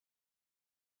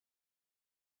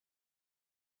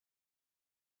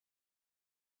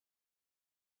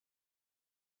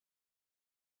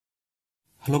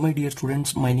Hello my dear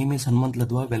students, my name is Hanmant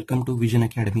Ladwa. Welcome to Vision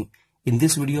Academy. In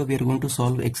this video we are going to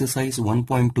solve exercise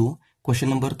 1.2 question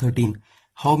number 13.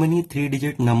 How many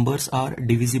 3-digit numbers are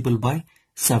divisible by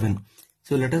 7?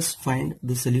 So let us find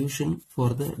the solution for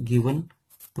the given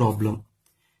problem.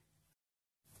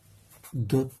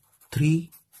 The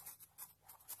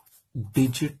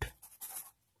 3-digit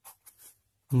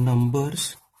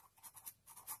numbers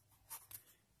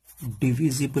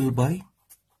divisible by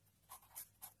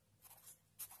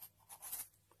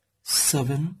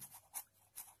 7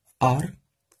 are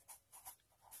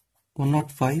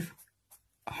 105,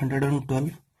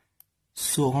 112,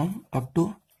 so on up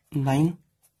to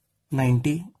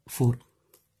 994.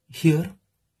 Here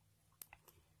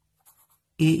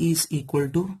A is equal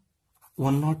to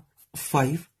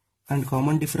 105 and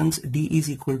common difference D is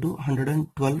equal to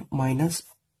 112 minus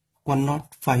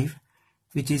 105,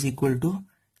 which is equal to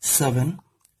 7,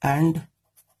 and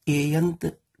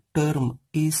nth term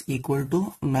is equal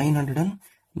to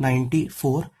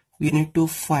 994. We need to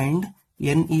find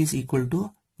n is equal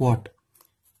to what?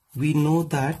 We know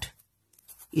that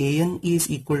an is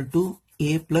equal to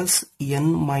a plus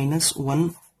n minus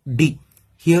 1 d.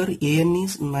 Here an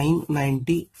is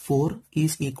 994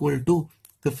 is equal to,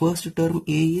 the first term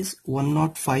a is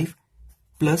 105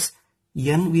 plus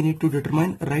n we need to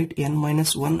determine, write n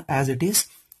minus 1 as it is.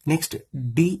 Next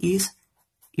d is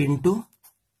into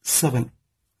 7.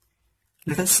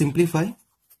 Let us simplify.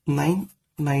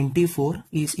 994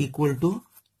 is equal to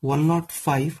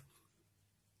 105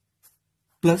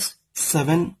 plus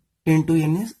 7 into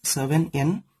n is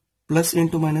 7n, plus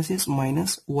into minus is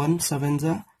minus 1 7s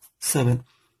are 7.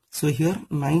 So here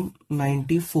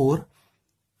 994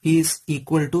 is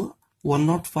equal to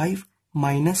 105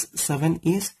 minus 7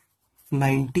 is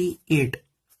 98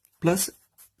 plus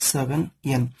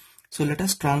 7n. So let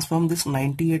us transform this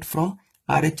 98 from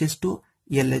RHS to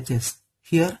LHS.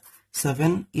 Here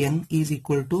 7n is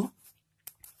equal to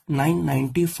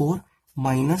 994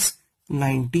 minus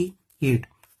 98.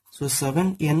 So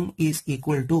 7n is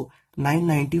equal to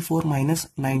 994 minus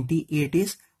 98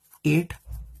 is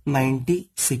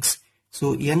 896.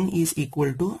 So n is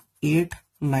equal to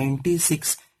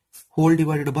 896 whole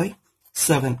divided by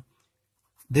 7.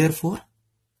 Therefore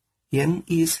n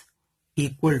is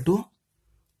equal to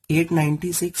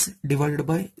 896 divided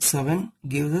by 7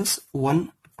 gives us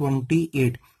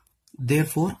 128.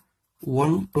 Therefore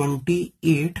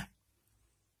 128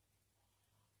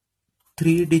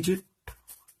 3-digit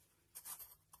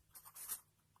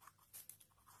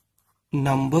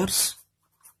numbers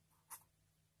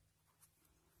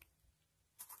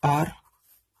are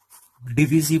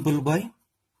divisible by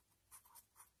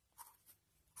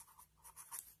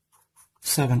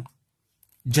 7.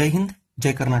 Jai Hind,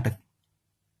 Jai Karnataka.